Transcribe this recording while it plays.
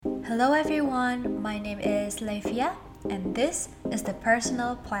Hello everyone, my name is Leifia and this is the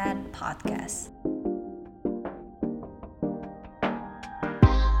Personal Plan Podcast.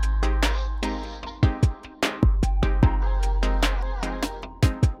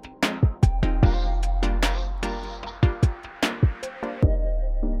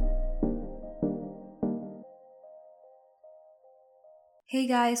 Hey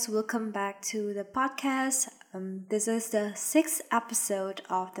guys, welcome back to the podcast. This is the sixth episode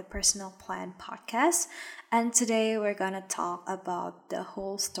of the Personal Plan Podcast, and today we're gonna talk about the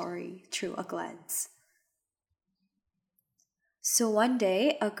whole story through a glance. So one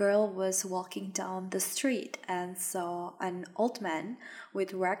day, a girl was walking down the street and saw an old man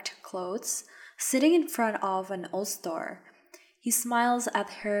with ragged clothes sitting in front of an old store. He smiles at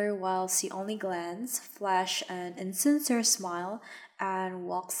her while she only glances, flash an insincere smile, and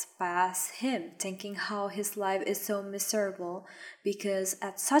walks past him, thinking how his life is so miserable because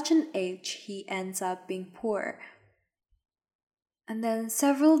at such an age he ends up being poor. And then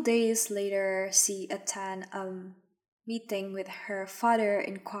several days later, she attend a meeting with her father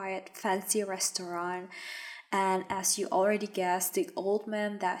in quiet, fancy restaurant. And as you already guessed, the old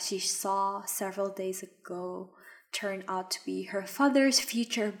man that she saw several days ago turned out to be her father's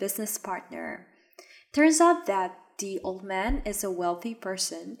future business partner. Turns out that the old man is a wealthy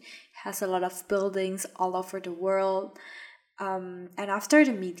person, has a lot of buildings all over the world. And after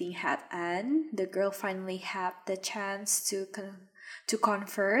the meeting had ended, the girl finally had the chance to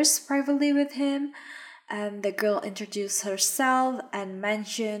converse privately with him. And the girl introduced herself and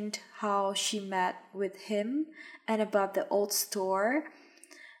mentioned how she met with him and about the old store.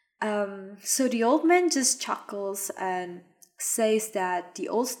 So the old man just chuckles and says that the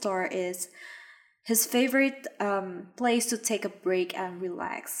old store is his favorite place to take a break and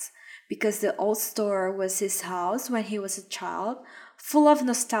relax because the old store was his house when he was a child, full of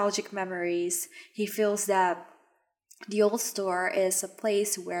nostalgic memories. He feels that the old store is a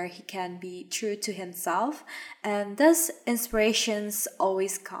place where he can be true to himself, and thus inspirations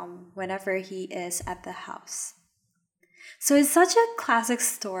always come whenever he is at the house. So it's such a classic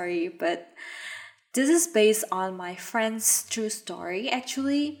story, but this is based on my friend's true story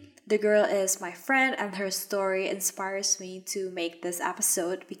actually. The girl is my friend and her story inspires me to make this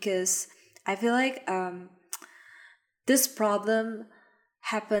episode because I feel like this problem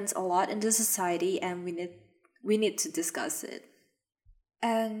happens a lot in the society and we need to discuss it.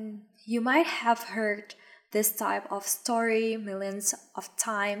 And you might have heard this type of story millions of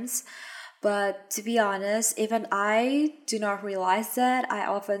times, but to be honest, even I do not realize that. I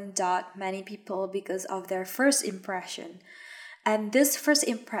often doubt many people because of their first impression. And this first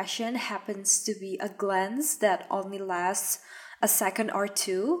impression happens to be a glance that only lasts a second or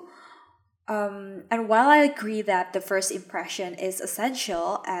two. And while I agree that the first impression is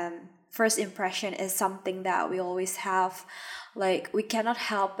essential and first impression is something that we always have, like we cannot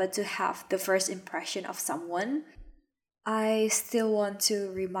help but to have the first impression of someone, I still want to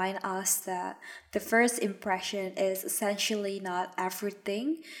remind us that the first impression is essentially not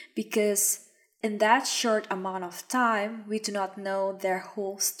everything because in that short amount of time, we do not know their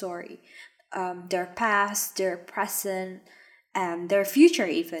whole story, their past, their present, and their future,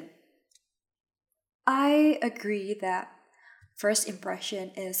 even. I agree that first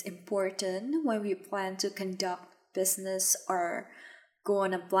impression is important when we plan to conduct business or go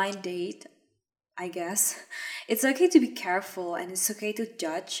on a blind date, I guess. It's okay to be careful and it's okay to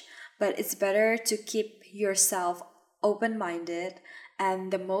judge, but it's better to keep yourself open minded.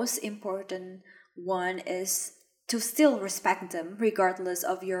 And the most important one is to still respect them regardless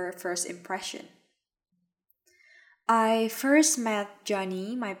of your first impression. I first met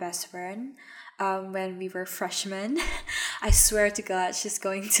Johnny, my best friend, when we were freshmen. I swear to God, she's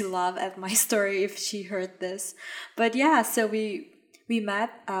going to laugh at my story if she heard this. But yeah, so we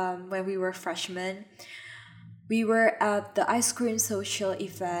met when we were freshmen. We were at the ice cream social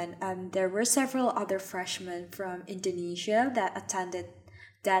event, and there were several other freshmen from Indonesia that attended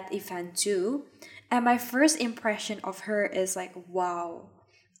that event too. And my first impression of her is like, wow,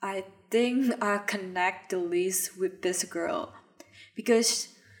 I think I connect the least with this girl because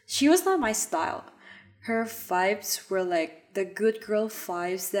she was not my style. Her vibes were like the good girl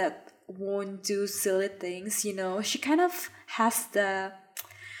vibes that won't do silly things, you know. She kind of has the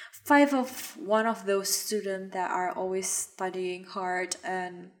vibe of one of those students that are always studying hard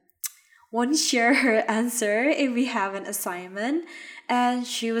and won't share her answer if we have an assignment, and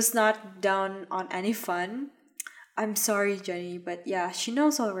she was not down on any fun. I'm sorry, Jenny, but yeah, she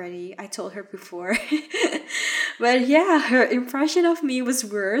knows already. I told her before. But yeah, her impression of me was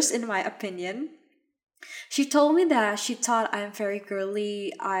worse, in my opinion. She told me that she thought I'm very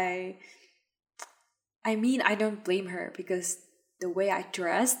girly. I mean, I don't blame her because the way I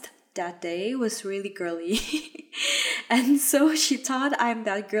dressed that day was really girly. And so she thought I'm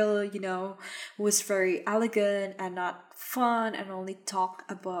that girl, who was very elegant and not fun and only talk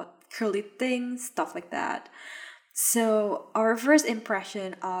about curly things, stuff like that. So our first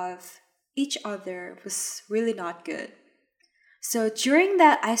impression of each other was really not good. So during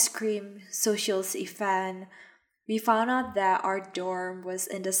that ice cream socials event, we found out that our dorm was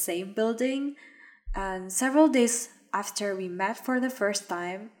in the same building, and several days after we met for the first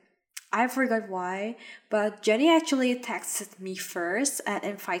time, I forgot why, but Jenny actually texted me first and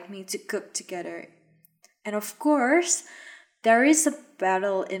invited me to cook together. And of course, there is a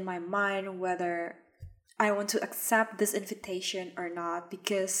battle in my mind whether I want to accept this invitation or not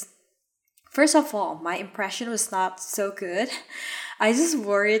because, first of all, my impression was not so good. I just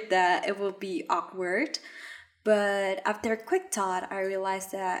worried that it will be awkward. But after a quick thought, I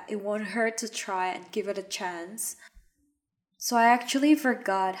realized that it won't hurt to try and give it a chance. So I actually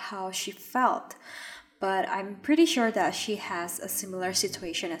forgot how she felt, but I'm pretty sure that she has a similar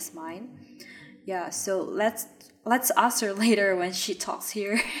situation as mine. Yeah, so let's ask her later when she talks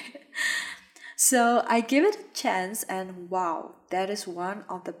here. So I give it a chance, and wow, that is one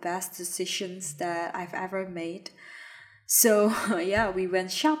of the best decisions that I've ever made. So yeah, we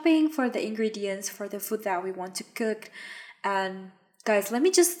went shopping for the ingredients for the food that we want to cook. And guys, let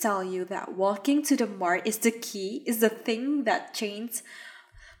me just tell you that walking to the mart is the key, is the thing that changed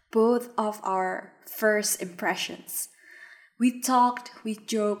both of our first impressions. We talked, we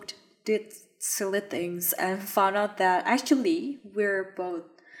joked, did silly things, and found out that actually we're both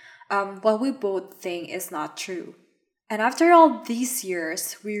what we both think is not true. And after all these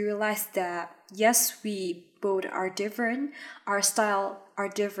years, we realized that yes, we both are different, our style are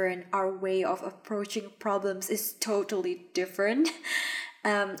different, our way of approaching problems is totally different.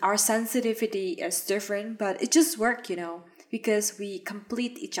 Our sensitivity is different, but it just worked, because we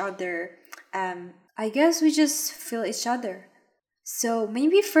complete each other. I guess we just feel each other. So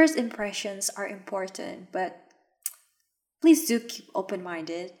maybe first impressions are important, but please do keep open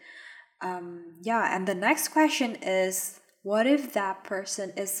minded. Yeah, and the next question is, what if that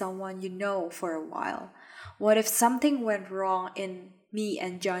person is someone you know for a while? What if something went wrong in me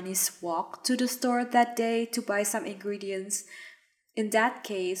and Johnny's walk to the store that day to buy some ingredients? In that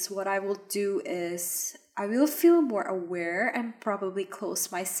case, what I will do is I will feel more aware and probably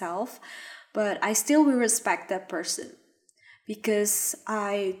close myself, but I still will respect that person because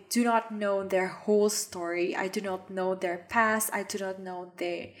I do not know their whole story. I do not know their past. I do not know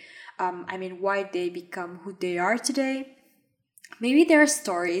why they become who they are today. Maybe there are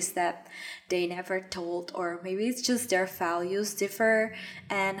stories that they never told, or maybe it's just their values differ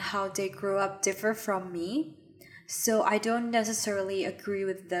and how they grew up differ from me. So I don't necessarily agree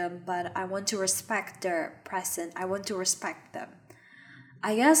with them, but I want to respect their present. I want to respect them.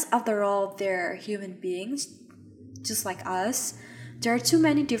 I guess after all, they're human beings just like us. There are too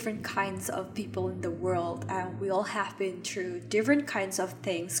many different kinds of people in the world, and we all have been through different kinds of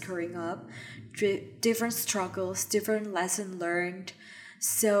things growing up, different struggles, different lessons learned.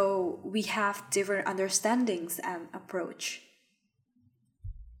 So we have different understandings and approach.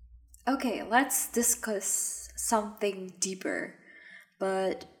 Okay, let's discuss something deeper,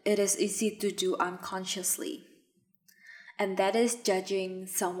 but it is easy to do unconsciously. And that is judging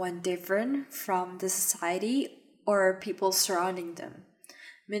someone different from the society or people surrounding them.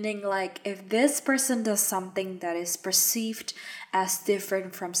 Meaning, like, if this person does something that is perceived as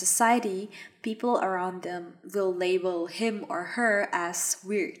different from society, people around them will label him or her as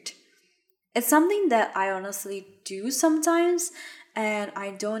weird. It's something that I honestly do sometimes, and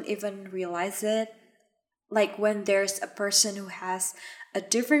I don't even realize it. Like when there's a person who has a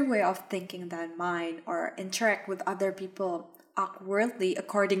different way of thinking than mine, or interact with other people awkwardly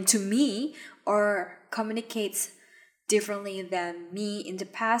according to me, or communicates differently than me in the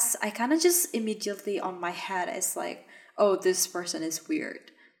past, I kind of just immediately on my head it's like, oh, this person is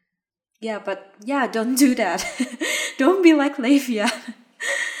weird. Yeah, but yeah, don't do that. Don't be like Lavia.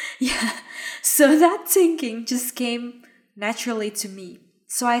 Yeah. So that thinking just came naturally to me.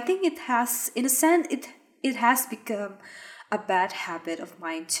 So I think it has, in a sense, it has become a bad habit of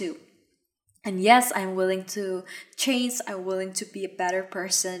mine too. And yes, I'm willing to change. I'm willing to be a better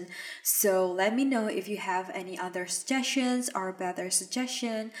person. So let me know if you have any other suggestions or better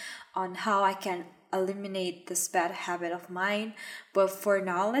suggestion on how I can eliminate this bad habit of mine. But for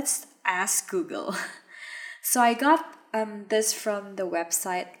now, let's ask Google. So I got this from the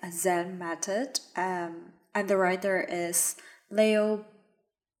website Zen Method, and the writer is Leo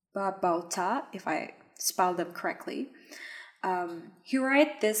Babauta, if I spell them correctly. He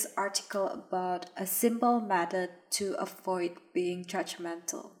wrote this article about a simple method to avoid being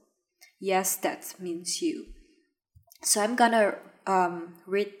judgmental. Yes, that means you. So I'm gonna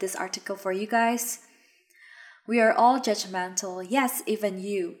read this article for you guys. We are all judgmental, yes, even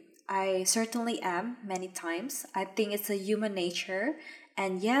you. I certainly am many times. I think it's a human nature,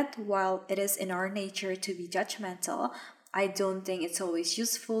 and yet, while it is in our nature to be judgmental, I don't think it's always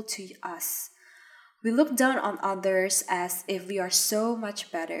useful to us. We look down on others as if we are so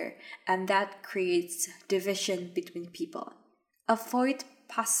much better, and that creates division between people. Avoid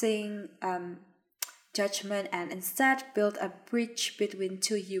passing judgment and instead build a bridge between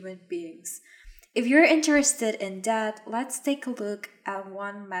two human beings. If you're interested in that, let's take a look at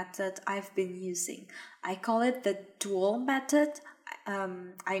one method I've been using. I call it the dual method.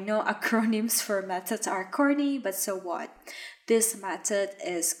 I know acronyms for methods are corny, but so what? This method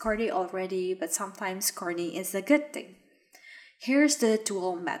is corny already, but sometimes corny is a good thing. Here's the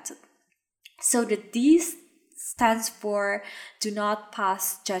dual method. So the D stands for do not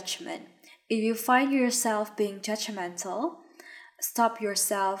pass judgment. If you find yourself being judgmental, stop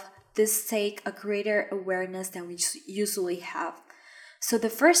yourself. This takes a greater awareness than we usually have. So the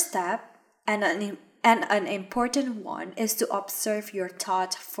first step, and an important one, is to observe your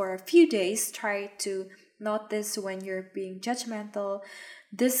thought for a few days. Try to notice when you're being judgmental.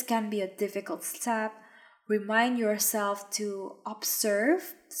 This can be a difficult step. Remind yourself to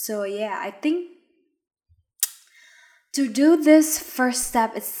observe. So yeah, I think to do this first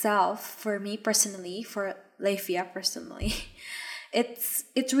step itself, for me personally, for Lafia personally,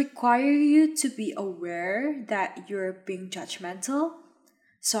 it requires you to be aware that you're being judgmental.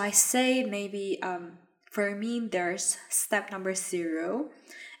 So I say maybe for me there's step number 0,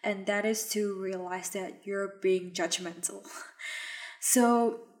 and that is to realize that you're being judgmental.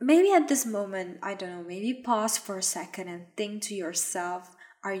 So maybe at this moment, I don't know, maybe pause for a second and think to yourself,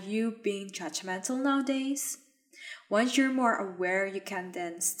 are you being judgmental nowadays? Once you're more aware, you can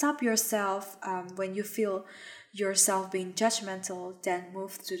then stop yourself when you feel yourself being judgmental, then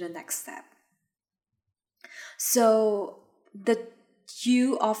move to the next step. So the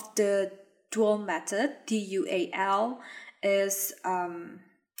U of the dual method, DUAL, is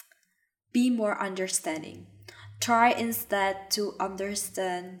be more understanding. Try instead to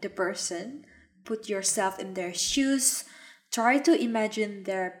understand the person, put yourself in their shoes, try to imagine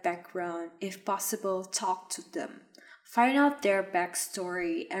their background, if possible, talk to them. Find out their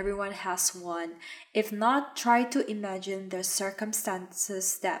backstory, everyone has one. If not, try to imagine the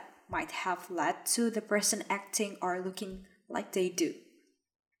circumstances that might have led to the person acting or looking like they do.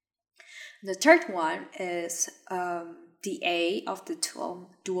 The third one is the A of the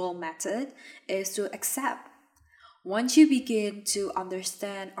dual method is to accept. Once you begin to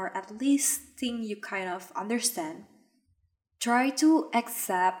understand, or at least think you kind of understand, try to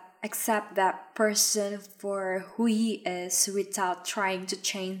accept that person for who he is without trying to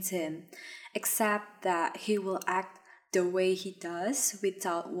change him. Accept that he will act the way he does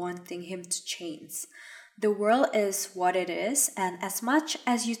without wanting him to change. The world is what it is, and as much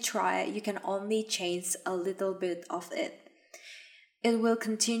as you try, you can only change a little bit of it. It will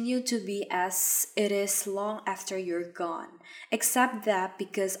continue to be as it is long after you're gone. Accept that,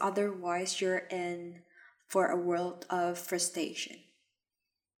 because otherwise you're in for a world of frustration.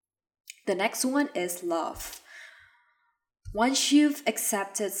 The next one is love. Once you've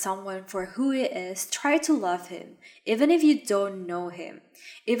accepted someone for who he is, try to love him, even if you don't know him,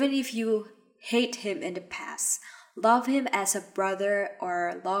 even if you hate him in the past. Love him as a brother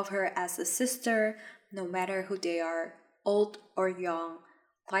or love her as a sister, no matter who they are, old or young,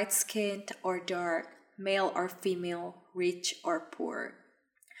 light-skinned or dark, male or female, rich or poor.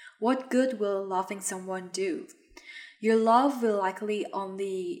 What good will loving someone do? Your love will likely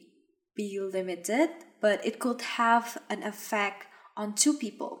only be limited, but it could have an effect on two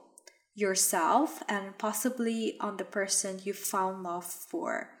people, yourself and possibly on the person you found love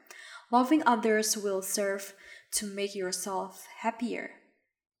for. Loving others will serve to make yourself happier.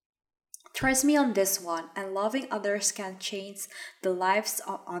 Trust me on this one, and loving others can change the lives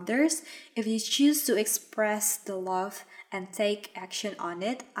of others. If you choose to express the love and take action on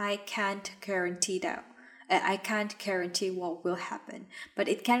it, I can't guarantee that. I can't guarantee what will happen, but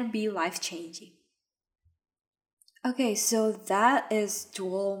it can be life-changing. Okay, so that is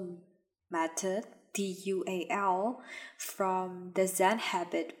dual method, DUAL, from the Zen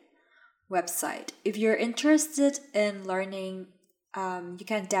Habit website. If you're interested in learning, you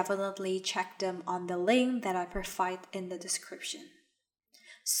can definitely check them on the link that I provide in the description.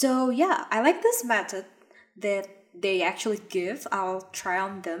 So yeah, I like this method that they actually give. I'll try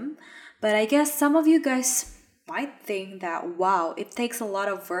on them But I guess some of you guys might think that, wow, it takes a lot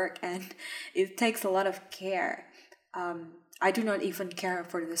of work and it takes a lot of care. I do not even care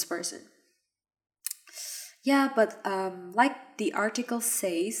for this person. Yeah, but like the article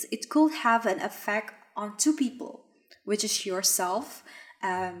says, it could have an effect on two people, which is yourself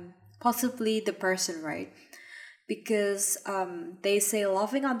and possibly the person, right? Because they say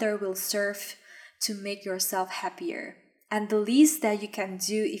loving other will serve to make yourself happier. And the least that you can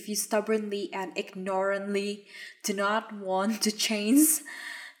do if you stubbornly and ignorantly do not want to change,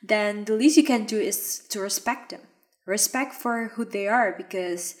 then the least you can do is to respect them. Respect for who they are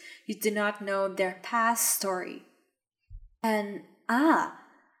because you do not know their past story. And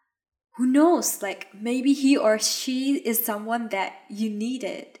who knows? Like maybe he or she is someone that you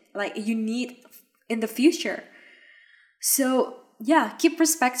needed, like you need in the future. So, yeah, keep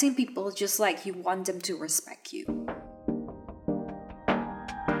respecting people just like you want them to respect you.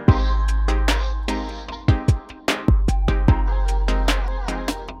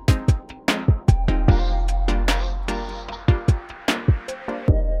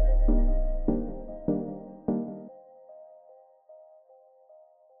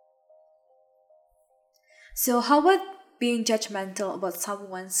 So, how about being judgmental about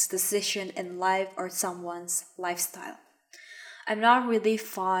someone's decision in life or someone's lifestyle? I'm not really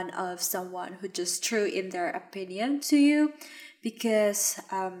fond of someone who just threw in their opinion to you because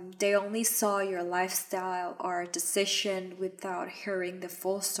they only saw your lifestyle or decision without hearing the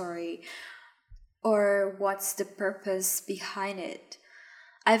full story or what's the purpose behind it.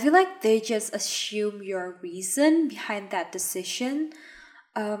 I feel like they just assume your reason behind that decision.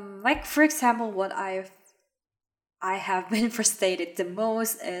 Like for example, what I have been frustrated the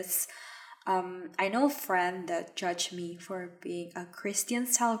most is I know a friend that judged me for being a Christian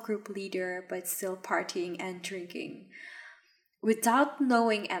cell group leader but still partying and drinking. Without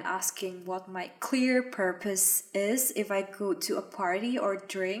knowing and asking what my clear purpose is if I go to a party or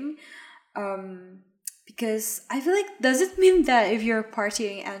drink, because I feel like does it mean that if you're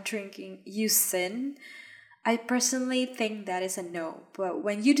partying and drinking you sin? I personally think that is a no. But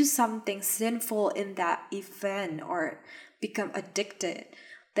when you do something sinful in that event or become addicted,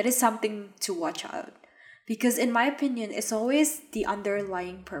 that is something to watch out. Because in my opinion, it's always the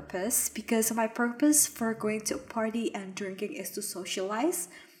underlying purpose. Because my purpose for going to a party and drinking is to socialize.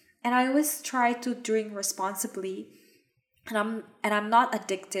 And I always try to drink responsibly. And I'm not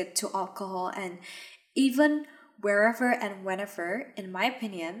addicted to alcohol and even wherever and whenever, in my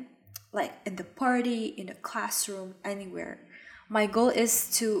opinion, like in the party, in the classroom, anywhere. My goal is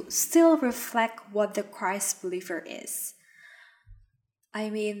to still reflect what the Christ believer is. I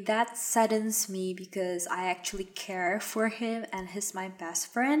mean, that saddens me because I actually care for him and he's my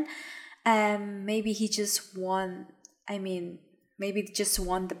best friend. And maybe he just want, I mean, maybe just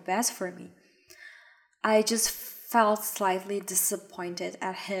want the best for me. I just felt slightly disappointed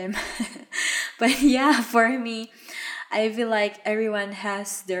at him. But yeah, for me, I feel like everyone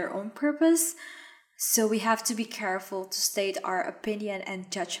has their own purpose. So we have to be careful to state our opinion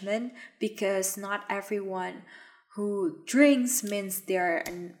and judgment because not everyone who drinks means they're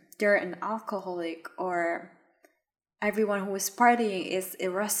an alcoholic or everyone who is partying is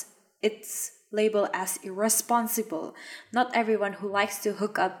it's labeled as irresponsible. Not everyone who likes to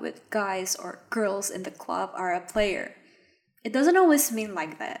hook up with guys or girls in the club are a player. It doesn't always mean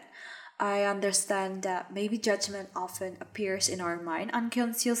like that. I understand that maybe judgment often appears in our mind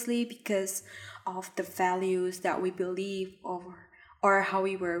unconsciously because of the values that we believe or how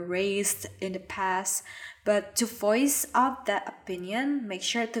we were raised in the past. But to voice out that opinion, make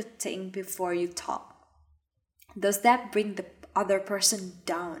sure to think before you talk. Does that bring the other person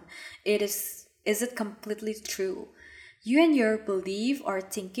down? Is it completely true? You and your belief or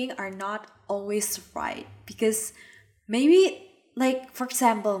thinking are not always right because maybe like for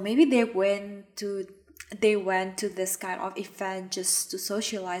example, maybe they went to this kind of event just to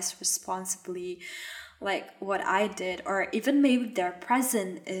socialize responsibly like what I did, or even maybe their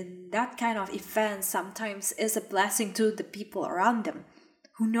present in that kind of event sometimes is a blessing to the people around them.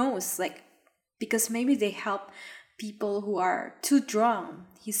 Who knows? Like because maybe they help people who are too drunk.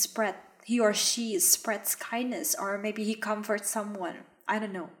 He or she spreads kindness, or maybe he comforts someone. I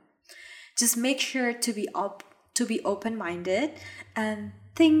don't know. Just make sure to be open minded and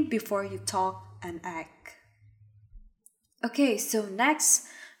think before you talk and act. Okay, so next,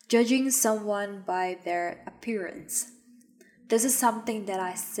 judging someone by their appearance. This is something that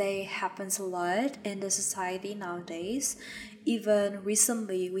I say happens a lot in the society nowadays. Even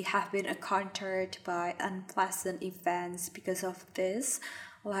recently, we have been encountered by unpleasant events because of this,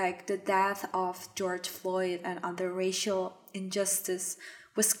 like the death of George Floyd and other racial injustice,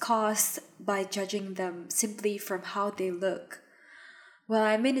 was caused by judging them simply from how they look. Well,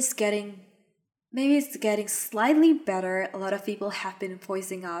 I mean, maybe it's getting slightly better. A lot of people have been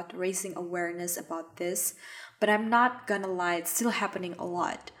voicing out, raising awareness about this, but I'm not gonna lie, it's still happening a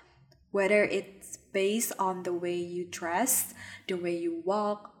lot. Whether it's based on the way you dress, the way you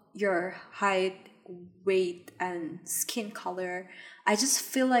walk, your height, weight, and skin color, I just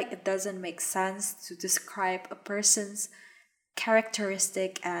feel like it doesn't make sense to describe a person's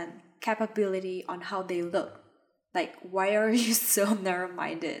characteristic and capability on how they look. Like, why are you so narrow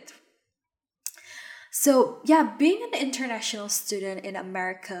minded? So, yeah, being an international student in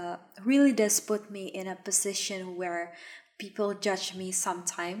America really does put me in a position where people judge me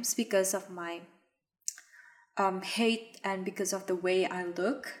sometimes because of my hate and because of the way I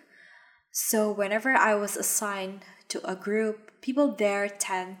look. So, whenever I was assigned to a group, people there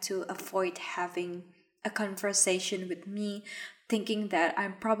tend to avoid having a conversation with me, thinking that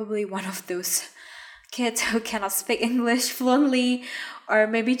I'm probably one of those kids who cannot speak English fluently, or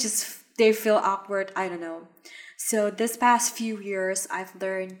maybe just they feel awkward. I don't know. So, this past few years, I've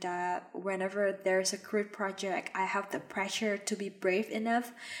learned that whenever there's a group project, I have the pressure to be brave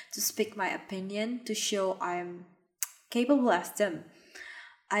enough to speak my opinion, to show I'm capable as them.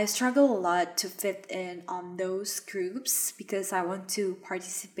 I struggle a lot to fit in on those groups because I want to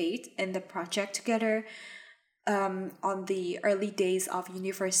participate in the project together on the early days of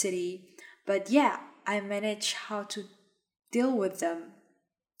university. But yeah, I manage how to deal with them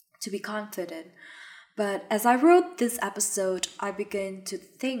to be confident. But as I wrote this episode, I began to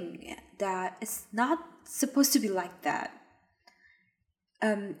think that it's not supposed to be like that.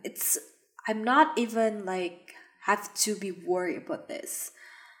 It's I'm not even like have to be worried about this.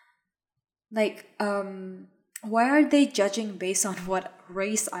 Like, why are they judging based on what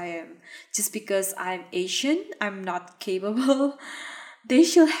race I am? Just because I'm Asian, I'm not capable? They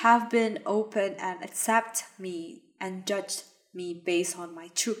should have been open and accept me and judge me based on my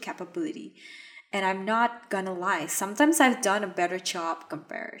true capability. And I'm not gonna lie, sometimes I've done a better job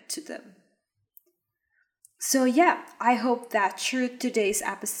compared to them. So, yeah, I hope that through today's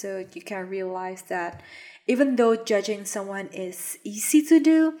episode, you can realize that even though judging someone is easy to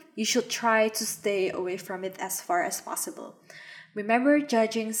do, you should try to stay away from it as far as possible. Remember,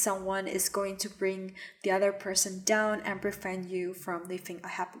 judging someone is going to bring the other person down and prevent you from living a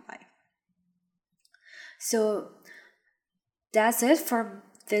happy life. So, that's it for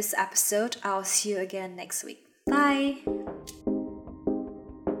this episode. I'll see you again next week. Bye!